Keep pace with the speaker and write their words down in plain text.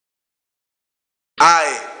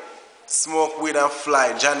I smoke weed and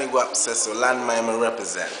fly. Johnny Guap says so. Landmine me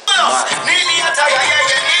represent.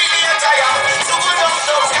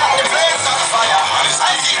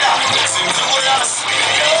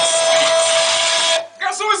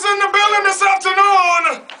 Guess who is in the building this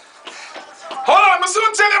afternoon? Hold on, me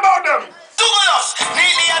soon tell you about them. Zuguluss,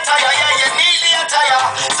 nearly attire, yeah, nearly attire.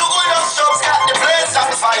 Zuguluss shows got the place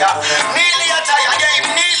on fire. Nearly attire, yeah,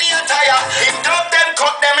 nearly attire. Him dub them,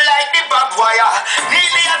 cut them like the barbed wire.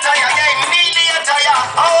 Nearly attire, yeah, nearly attire.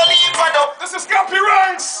 Only product. This is Scappy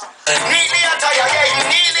Ranks. Nearly attire, yeah,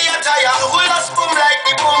 nearly attire. Zuguluss boom like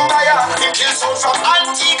the boom fire. Him kill soul from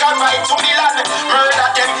Antigua right to Milan. Murder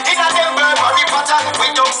them in a them Burberry pattern. We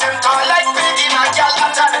don't send tall like building a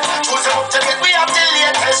galaton. Choose them up to get we have the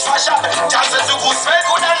latest fashion. Chances to go smell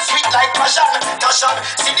good and sweet like passion. Tashan,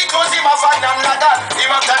 see the clothes him a fan and ladan.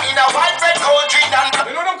 Him a come in a white, red, gold, green and black.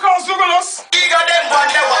 You know them called Zuguluss? He got them one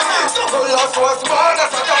day one. Zuguluss was born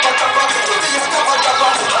as a tapa-tapa. To be a tapa-tapa.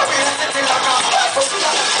 I be sitting like a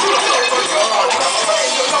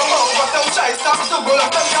you know but don't try stop Zuguluss.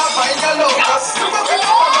 Them can't find your locus. You go to the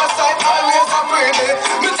other side, always a pretty.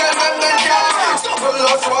 Me tell them can't.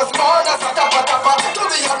 Zuguluss was born as a tapa-tapa. To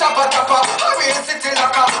be a tapa-tapa. I be sitting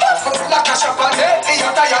like a like a shopper, they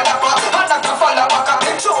are tired of her. And not a follow back up.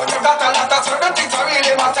 Show you got a lot of certain things that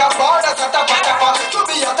really matter. Born as a tapa-tapa. To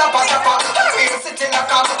be a tapa-tapa. I be sitting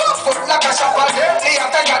like a foot like a shopper, they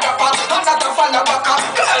are tired of her. And not a follow back up.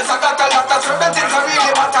 Girls I got a lot of certain things that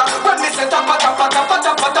really matter. When me say tapa-tapa,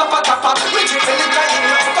 tapa-tapa, tapa-tapa. Me dribble it in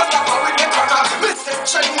you, tapa-tapa with the cracker. Me say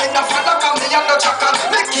train me no follow come me and no chaka.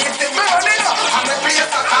 Me keep it burning and me play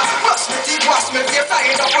soccer. Wash me teeth, wash me face,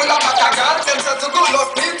 I ain't a full of matter. Girl, them say to go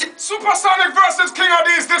lost me. Supersonic versus King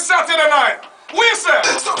Addies this Saturday night. We say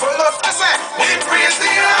Zuguluss, I say we praise the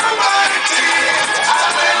Almighty.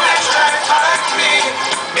 And when they try to fight me,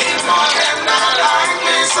 me know them not like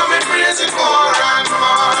me, so me praise it more and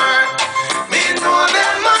more. Me know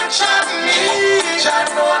them not chat me, I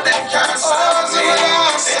know them can't solve me.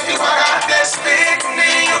 If you are at this big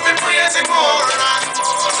me, you be praising more and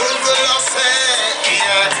more. Zuguluss say,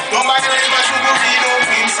 yeah, nobody ever should be reading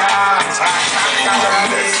me songs.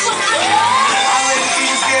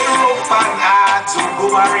 To go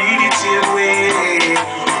and read it your way.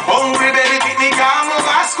 Hungry belly picnic come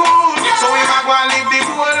over school. So we might go and live the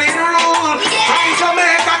golden rule. From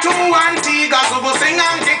Jamaica to Antigua, so we sing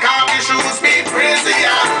and kick off the shoes. Be praise the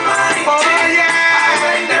Almighty. Oh yeah.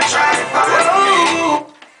 When they try to find me.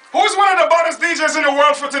 Who's one of the baddest DJs in the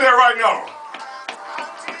world for today right now?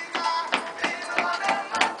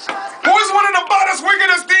 Who is one of the baddest,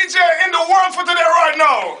 wickedest DJ in the world for today right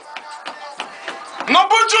now? No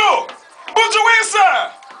Buju. Buju, we say.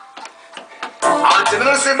 Good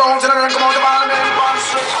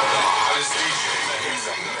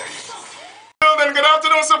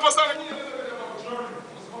afternoon, Supersonic.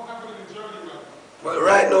 Well,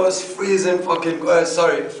 right now it's freezing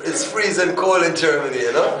it's freezing cold in Germany,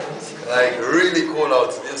 you know? Like really cold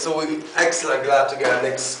out. So we're extra glad to get our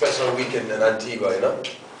next special weekend in Antigua, you know?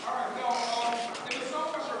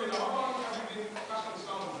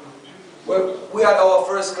 Well, we had our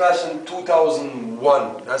first clash in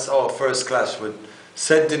 2001. That's our first clash with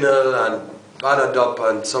Sentinel and Wadadli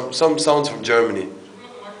and some sounds from Germany.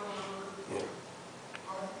 Yeah.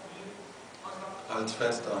 Als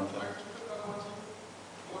fester Anfang.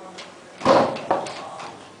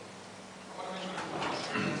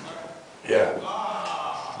 Yeah.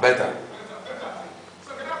 Better.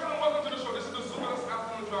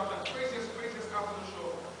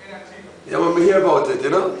 Yeah, when we hear about it, you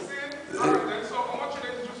know?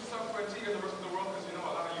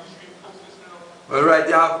 Well, right,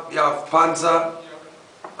 you have Panzer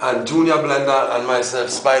and Junior Blender and myself,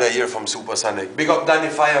 Spider here from Supersonic. Big up Danny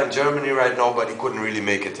Fire in Germany right now, but he couldn't really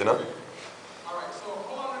make it, you know? Alright, so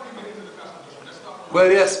how long have you been into the clash?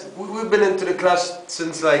 Well, yes, we've been into the clash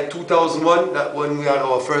since like 2001, that when we had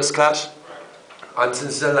our first clash. And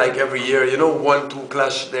since then, like every year, you know, 1-2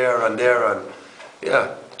 clash there, and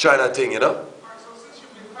yeah, China thing, you know? Alright, so since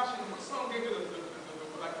you've been clashing, what song gave you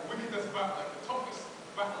like the wickedest battle, like the toughest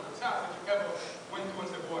battle of the task that you ever went through and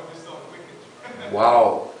said, boy, this song wicked?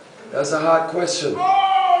 Wow, that's a hard question.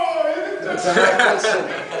 That's a hard question.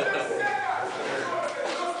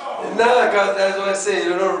 Nah, because that's what I say,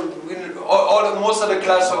 you know, most of the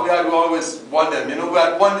clash that we had, we always won them. You know, we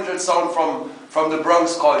had one little sound from the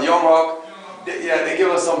Bronx called Young Rock. Yeah, they gave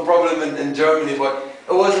us some problem in Germany, but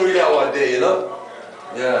it wasn't really our day, you know?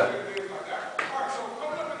 Yeah.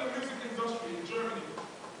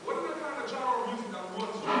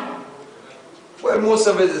 Well, most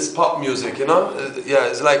of it is pop music, you know? Yeah,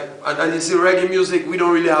 it's like, and you see reggae music, we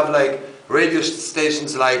don't really have like radio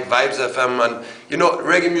stations like Vibes FM, and you know,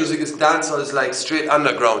 reggae music is dancehall is like straight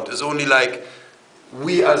underground. It's only like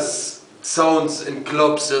we as sounds in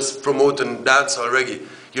clubs just promoting dancehall reggae.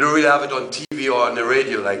 You don't really have it on TV or on the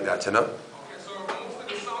radio like that, you know? Okay, so most of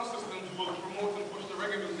the sound systems will promote and push the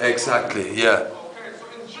reggae music. Exactly, yeah. Okay, so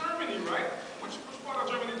in Germany, right? Which part of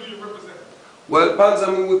Germany do you represent? Well,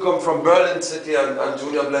 Panzer, we come from Berlin City, and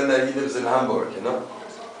Junior Blender, he lives in Hamburg, you know? Okay,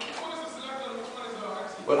 so which one is the selector and which one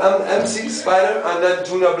is the MC? Well, I'm MC Spider, and then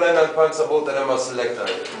Junior Blender and Panzer, both of them are selector.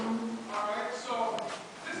 Alright, so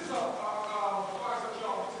this is a five-step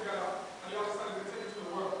job put together, and you all decided to take it to the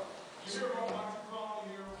world. You hear about Antigua,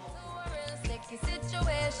 you hear about... Sticky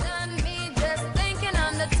situation, me just thinking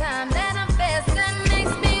on the time that I'm facing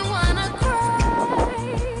makes me wanna cry.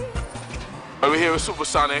 We're here with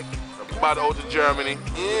Supersonic, bad out of Germany.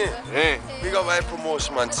 Yeah. Big up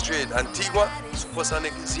ayepromotions, man, straight. Antigua,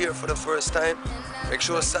 Supersonic is here for the first time. Make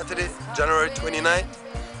sure Saturday, January 29th.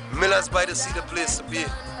 Millers by the sea, the place to be.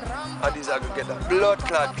 Addies are gonna get that blood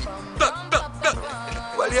clot.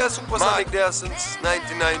 Well, yeah, Supersonic there since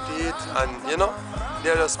 1998, and you know,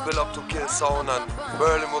 they just built up to kill sound, and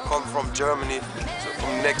Berlin will come from Germany, so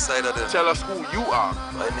from next side of the... Tell us who you are.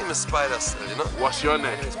 My name is Spider still, you know? What's your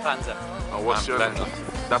name? It's Panzer. And what's your name?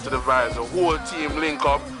 That's the vibes. The whole team link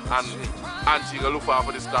up, and Antigua look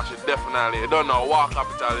for discussion, definitely. You don't know what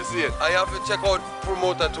capital is here. I have to check out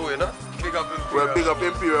promoter too, you know? Big up Imperial. Well, big up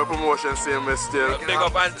Imperial Promotion, same way still. Big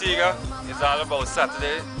up Antigua. It's all about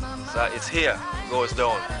Saturday. So it's here. Goes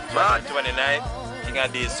down. January 29th. King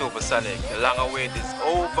Addies Supersonic. The long await is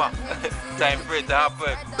over. Time for it to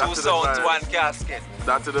happen. That's 2 sounds, 1 casket.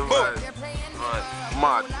 That's the vibe.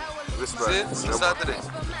 Mad. Respect. See? Saturday.